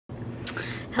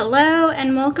Hello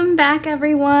and welcome back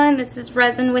everyone. This is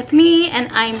Resin with me and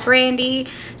I'm Brandy.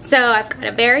 So I've got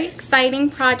a very exciting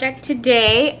project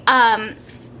today.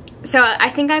 So I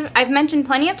think I've mentioned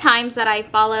plenty of times that I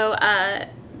follow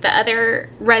the other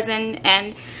resin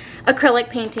and acrylic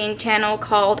painting channel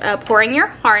called Pouring Your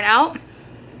Heart Out.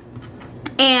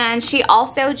 And she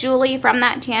also, Julie from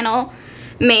that channel,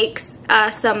 makes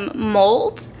some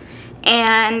molds.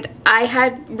 And I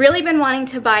had really been wanting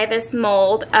to buy this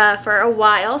mold for a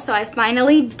while, so I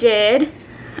finally did.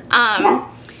 1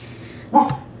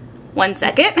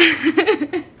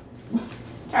 second.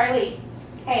 Charlie,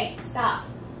 hey, stop.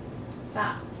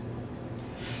 Stop.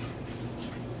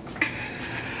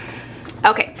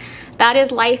 Okay, that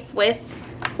is life with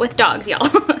dogs, y'all.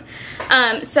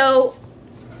 So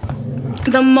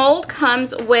the mold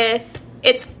comes with,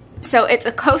 it's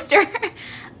a coaster.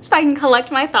 If I can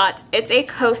collect my thoughts, it's a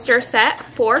coaster set,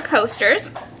 4 coasters.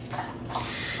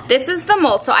 This is the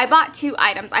mold. So I bought 2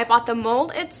 items. I bought the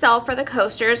mold itself for the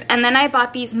coasters, and then I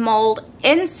bought these mold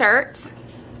inserts.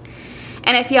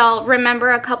 And if y'all remember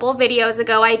a couple of videos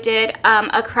ago, I did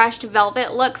a crushed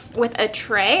velvet look with a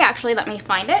tray. Actually, let me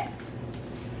find it.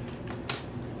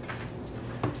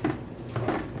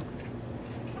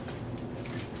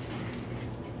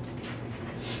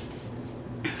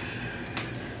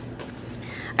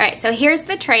 Alright, so here's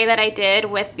the tray that I did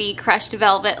with the crushed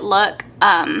velvet look.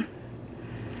 And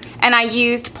I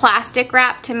used plastic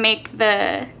wrap to make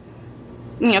the,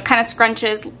 kind of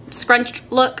scrunched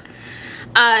look.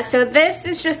 So this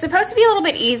is just supposed to be a little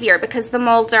bit easier because the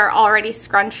molds are already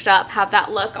scrunched up, have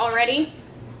that look already.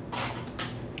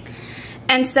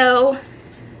 And so,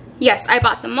 yes, I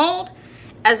bought the mold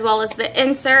as well as the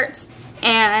inserts,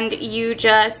 and you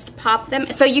just pop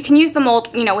them. So you can use the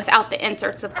mold, without the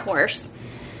inserts, of course.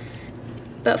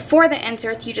 But for the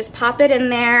inserts, you just pop it in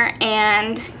there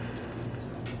and,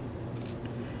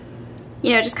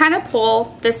 just kind of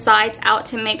pull the sides out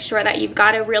to make sure that you've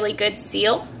got a really good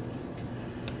seal.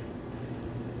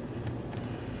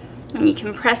 And you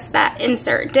can press that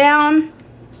insert down.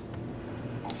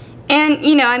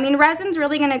 And, resin's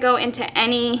really going to go into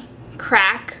any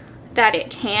crack that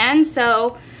it can.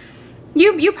 So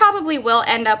you probably will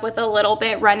end up with a little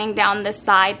bit running down the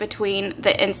side between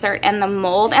the insert and the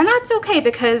mold. And that's okay,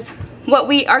 because what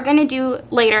we are going to do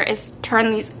later is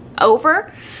turn these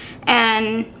over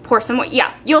and pour some more.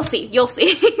 Yeah, you'll see. You'll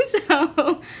see.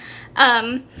 So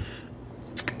I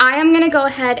am going to go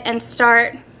ahead and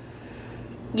start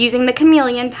using the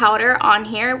Chameleon powder on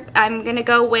here. I'm going to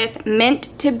go with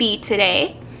Mint to Be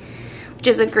today, which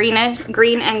is a green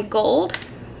and gold.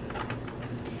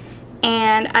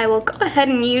 And I will go ahead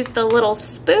and use the little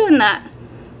spoon that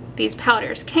these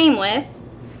powders came with.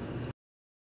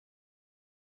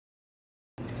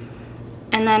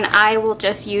 And then I will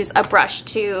just use a brush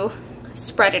to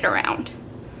spread it around.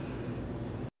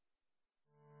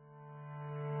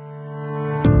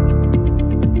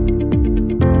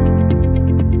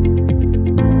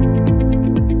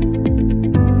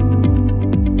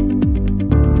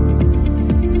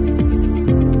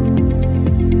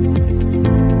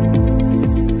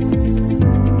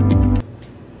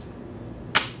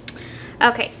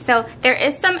 Okay, so there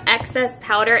is some excess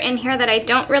powder in here that I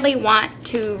don't really want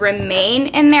to remain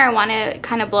in there. I want to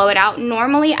kind of blow it out.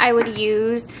 Normally I would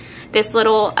use this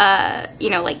little, what's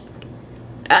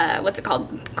it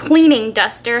called? Cleaning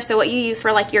duster. So what you use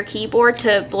for like your keyboard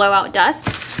to blow out dust.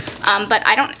 But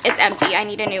it's empty. I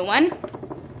need a new one.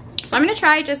 So I'm going to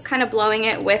try just kind of blowing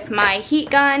it with my heat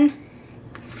gun.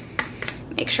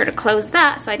 Make sure to close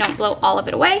that so I don't blow all of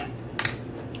it away.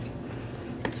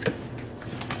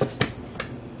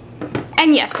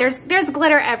 And yes, there's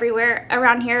glitter everywhere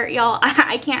around here, y'all.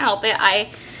 I can't help it. I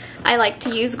like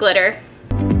to use glitter.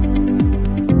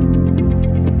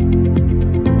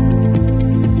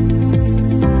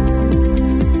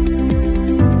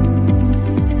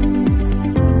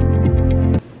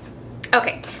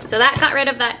 Okay, so that got rid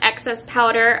of that excess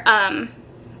powder.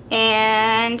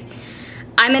 And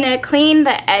I'm gonna clean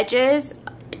the edges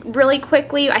really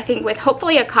quickly, I think with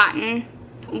hopefully a cotton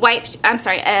wipe,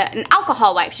 an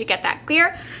alcohol wipe should get that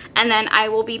clear. And then I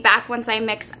will be back once I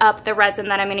mix up the resin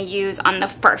that I'm going to use on the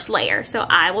first layer. So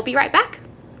I will be right back.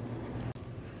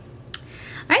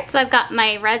 Alright, so I've got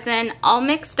my resin all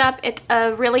mixed up. It's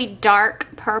a really dark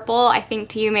purple. I think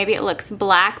to you maybe it looks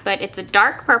black, but it's a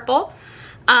dark purple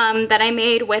that I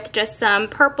made with just some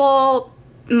purple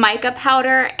mica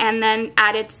powder and then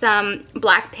added some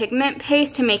black pigment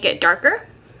paste to make it darker.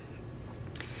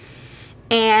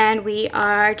 And we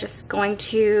are just going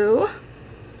to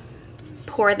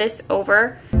pour this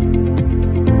over.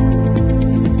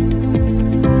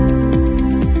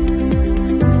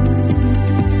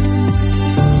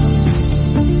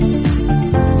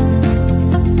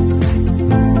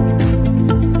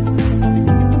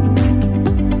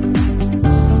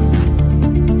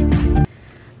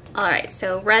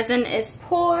 resin is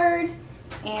poured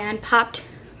and popped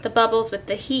the bubbles with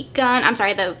the heat gun. I'm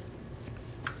sorry, the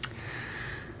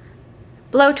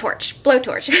blowtorch.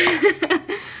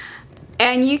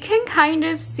 And you can kind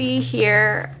of see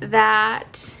here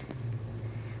that,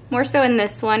 more so in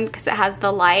this one because it has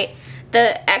the light,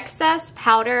 the excess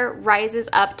powder rises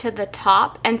up to the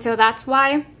top, and so that's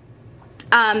why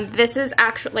this is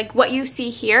actually, like, what you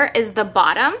see here is the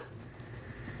bottom,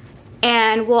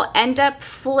 and we'll end up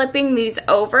flipping these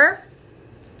over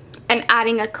and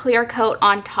adding a clear coat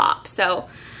on top. So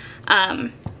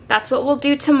that's what we'll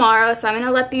do tomorrow. So I'm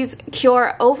gonna let these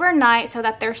cure overnight so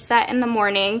that they're set in the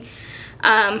morning.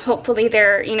 Hopefully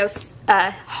they're, you know,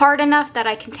 hard enough that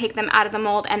I can take them out of the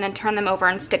mold and then turn them over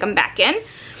and stick them back in.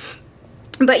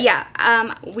 But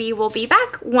yeah, we will be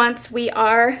back once we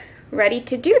are ready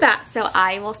to do that. So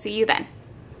I will see you then.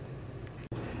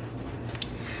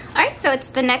 Alright, so it's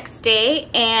the next day,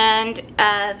 and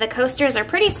the coasters are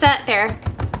pretty set. They're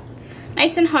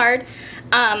nice and hard.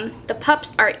 The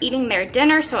pups are eating their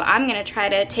dinner, so I'm going to try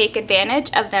to take advantage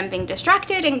of them being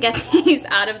distracted and get these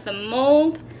out of the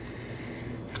mold.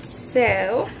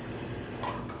 So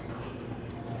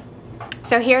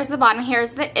here's the bottom,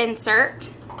 here's the insert,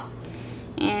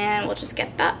 and we'll just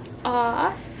get that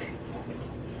off.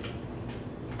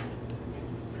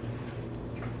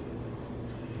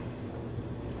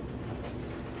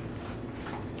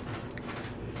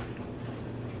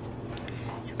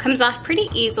 So it comes off pretty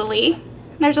easily.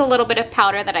 There's a little bit of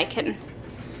powder that I can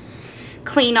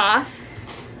clean off,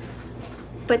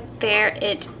 but there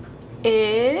it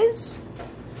is.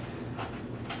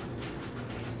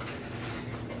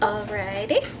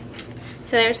 Alrighty,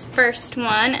 so there's the first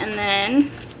one, and then,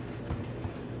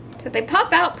 so they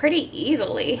pop out pretty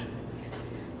easily.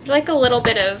 There's like a little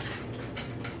bit of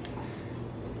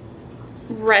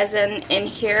resin in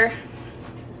here.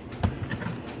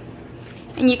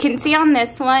 And you can see on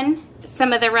this one,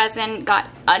 some of the resin got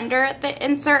under the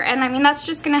insert, and I mean, that's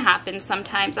just gonna happen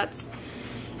sometimes.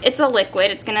 It's a liquid,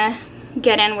 it's gonna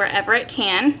get in wherever it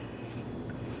can.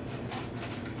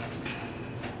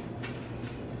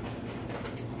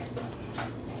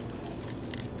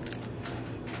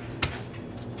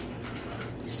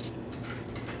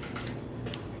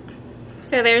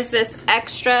 So there's this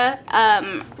extra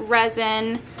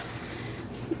resin,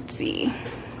 let's see,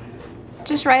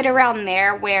 just right around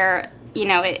there where, you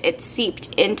know, it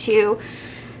seeped into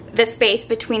the space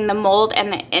between the mold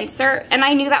and the insert, and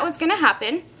I knew that was gonna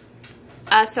happen.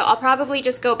 So I'll probably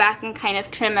just go back and kind of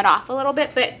trim it off a little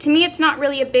bit, but to me it's not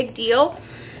really a big deal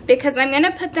because I'm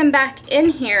gonna put them back in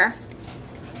here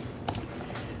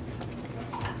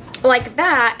like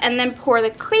that and then pour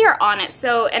the clear on it.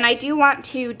 So, and I do want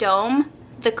to dome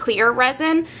the clear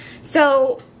resin,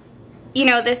 so you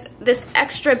know, this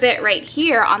extra bit right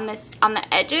here on the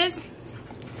edges,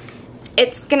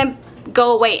 it's gonna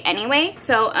go away anyway,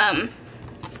 so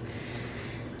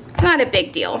it's not a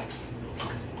big deal.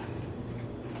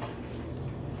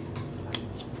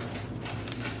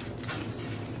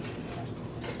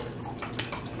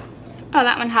 Oh,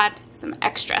 that one had some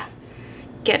extra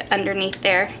get underneath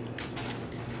there.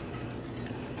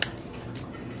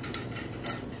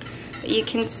 But you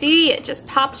can see it just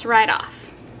pops right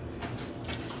off.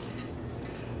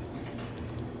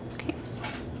 Okay.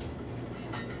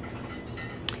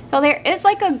 So there is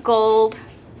like a gold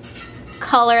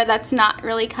color that's not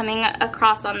really coming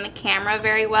across on the camera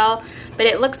very well, but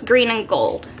it looks green and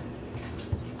gold.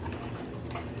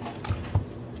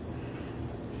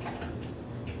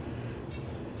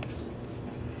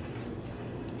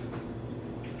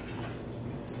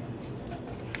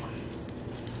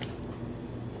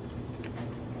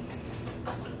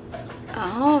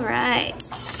 All right.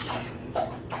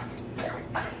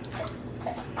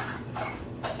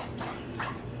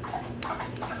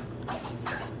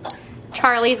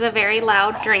 Charlie's a very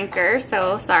loud drinker,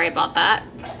 so sorry about that.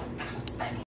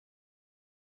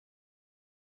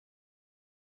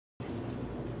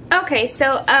 Okay,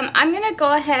 so I'm gonna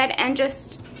go ahead and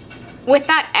just, with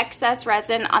that excess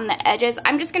resin on the edges,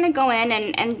 I'm just gonna go in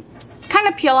and kind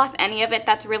of peel off any of it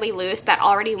that's really loose that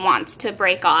already wants to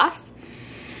break off.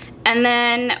 And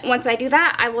then once I do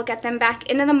that, I will get them back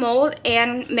into the mold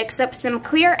and mix up some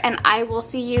clear, and I will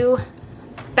see you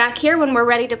back here when we're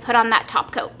ready to put on that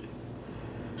top coat.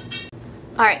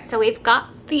 Alright, so we've got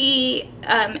the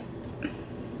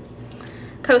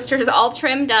coasters all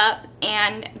trimmed up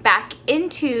and back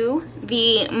into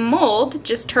the mold,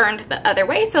 just turned the other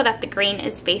way so that the green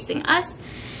is facing us.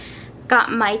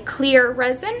 Got my clear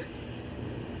resin,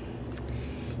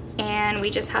 and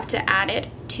we just have to add it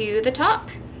to the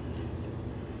top.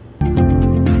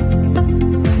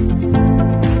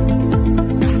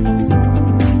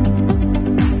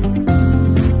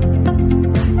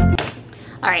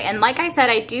 Alright, and like I said,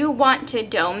 I do want to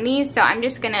dome these, so I'm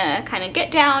just gonna kind of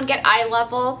get down, get eye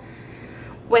level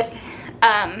with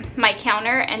my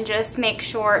counter and just make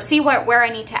sure, see where I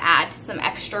need to add some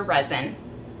extra resin.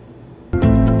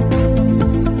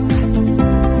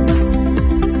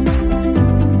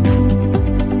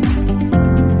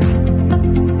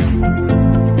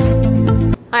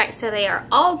 Alright, so they are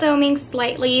all doming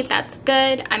slightly. That's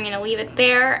good. I'm going to leave it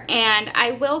there, and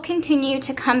I will continue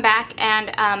to come back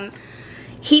and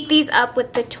heat these up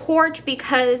with the torch,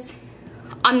 because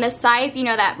on the sides, you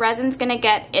know, that resin's going to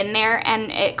get in there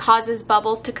and it causes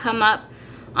bubbles to come up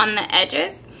on the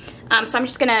edges. So I'm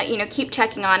just going to, you know, keep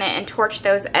checking on it and torch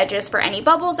those edges for any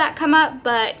bubbles that come up.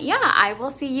 But yeah, I will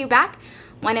see you back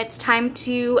when it's time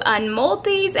to unmold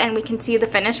these and we can see the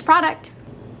finished product.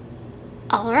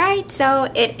 Alright,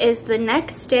 so it is the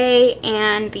next day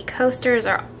and the coasters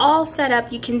are all set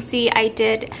up. You can see I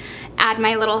did add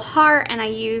my little heart, and I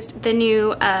used the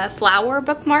new flower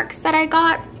bookmarks that I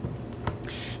got.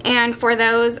 And for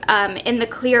those, in the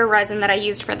clear resin that I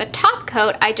used for the top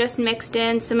coat, I just mixed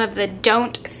in some of the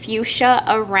Don't Fuchsia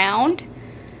Around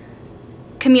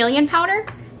Chameleon powder,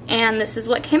 and this is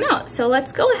what came out. So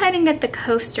let's go ahead and get the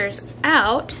coasters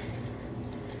out.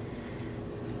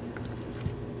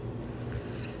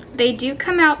 They do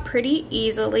come out pretty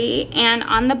easily, and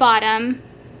on the bottom,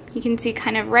 you can see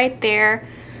kind of right there,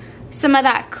 some of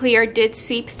that clear did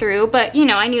seep through, but you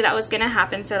know, I knew that was gonna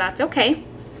happen, so that's okay.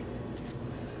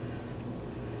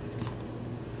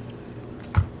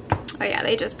 Oh yeah,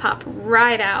 they just pop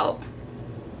right out.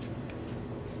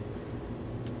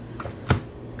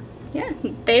 Yeah,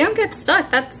 they don't get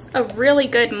stuck. That's a really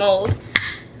good mold.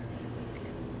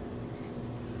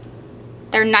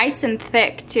 They're nice and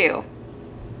thick too.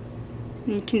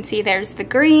 And you can see there's the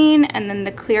green and then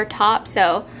the clear top,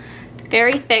 so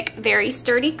very thick, very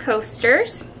sturdy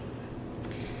coasters.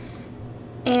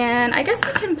 And I guess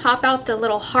we can pop out the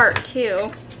little heart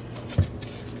too.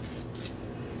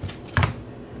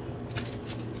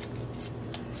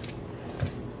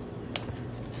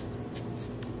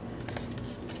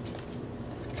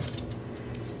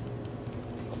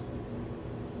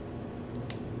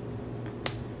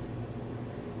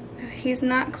 He's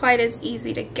not quite as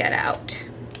easy to get out.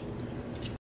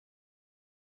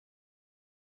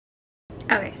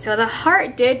 Okay, so the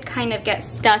heart did kind of get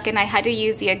stuck and I had to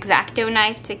use the X-Acto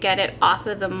knife to get it off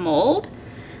of the mold.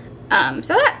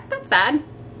 So that's sad,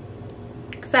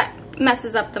 because that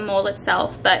messes up the mold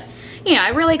itself, but you know, I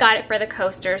really got it for the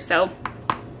coaster. So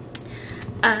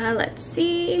let's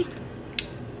see.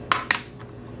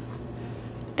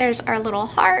 There's our little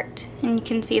heart, and you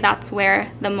can see that's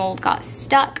where the mold got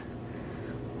stuck.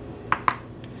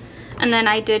 And then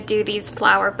I did do these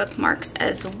flower bookmarks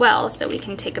as well, so we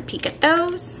can take a peek at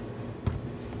those.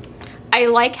 I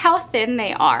like how thin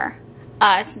they are.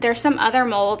 There's some other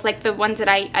molds, like the ones that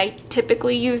I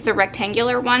typically use, the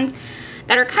rectangular ones,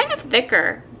 that are kind of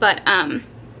thicker, but I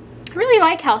really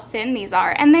like how thin these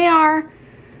are. And they are,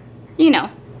 you know,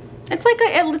 it's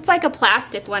like a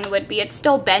plastic one would be. It's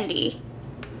still bendy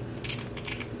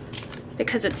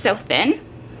because it's so thin.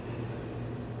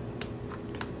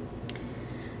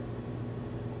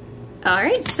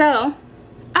 Alright, so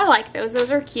I like those.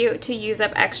 Those are cute to use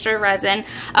up extra resin.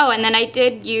 Oh, and then I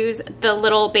did use the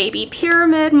little baby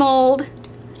pyramid mold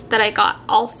that I got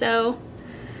also.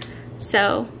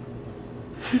 So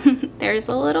there's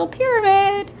a little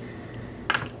pyramid.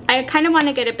 I kind of want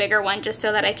to get a bigger one just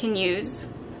so that I can use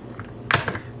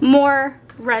more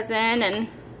resin and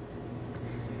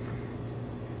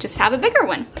just have a bigger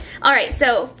one. Alright,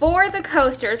 so for the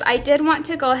coasters, I did want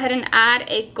to go ahead and add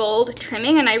a gold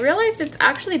trimming, and I realized it's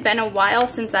actually been a while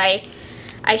since I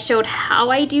showed how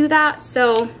I do that.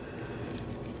 So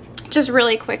just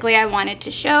really quickly, I wanted to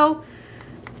show.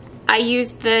 I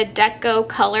used the Deco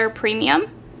Color Premium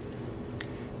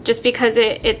just because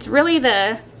it's really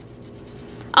I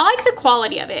like the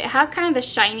quality of it. It has kind of the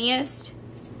shiniest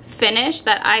finish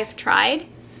that I've tried.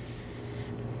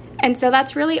 And so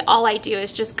that's really all I do,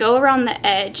 is just go around the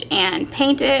edge and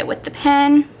paint it with the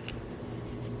pen.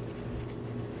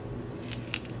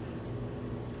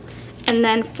 And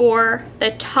then for the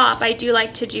top, I do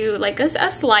like to do like a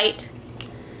slight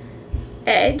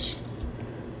edge.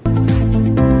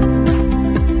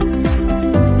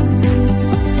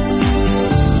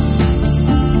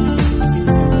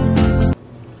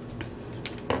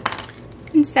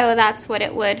 And so that's what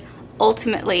it would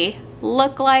ultimately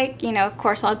look like. You know, of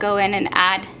course I'll go in and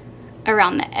add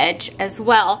around the edge as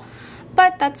well,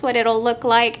 but that's what it'll look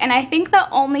like. And I think the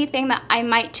only thing that I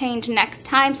might change next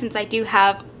time, since I do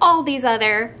have all these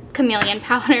other Chameleon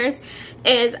powders,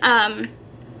 is I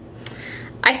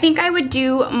I think I would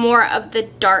do more of the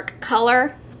dark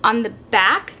color on the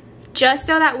back, just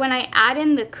so that when I add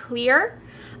in the clear,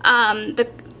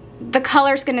 the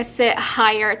color's gonna sit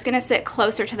higher. It's gonna sit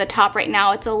closer to the top. Right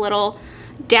now it's a little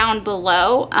down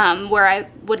below where I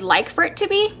would like for it to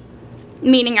be,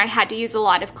 meaning I had to use a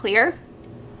lot of clear.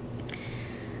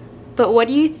 But what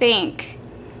do you think?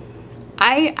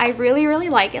 I really, really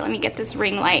like it. Let me get this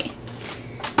ring light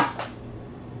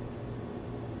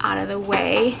out of the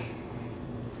way.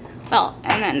 Well,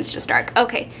 and then it's just dark.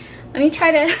 Okay, let me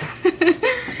try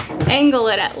to angle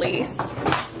it at least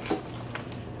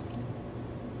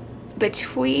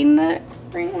between the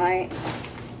ring light.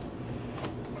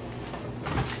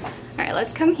 All right,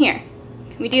 let's come here.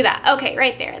 Can we do that? Okay,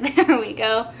 right there. There we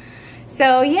go.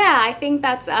 So yeah, I think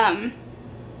that's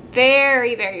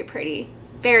very, very pretty.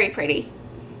 Very pretty.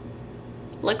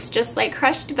 Looks just like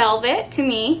crushed velvet to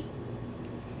me.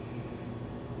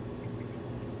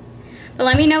 But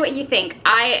let me know what you think.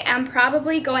 I am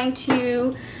probably going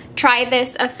to try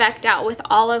this effect out with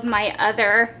all of my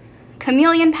other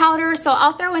Chameleon powders, so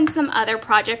I'll throw in some other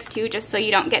projects too, just so you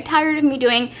don't get tired of me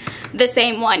doing the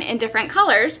same one in different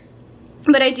colors.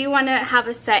 But I do want to have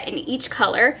a set in each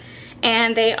color,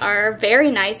 and they are very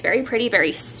nice, very pretty,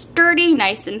 very sturdy,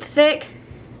 nice and thick,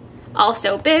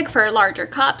 also big for larger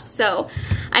cups. So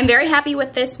I'm very happy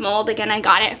with this mold. Again, I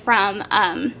got it from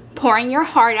Pouring Your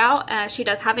Heart Out. She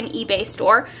does have an eBay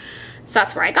store, so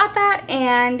that's where I got that.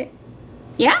 And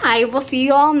yeah, I will see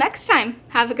you all next time.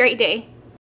 Have a great day.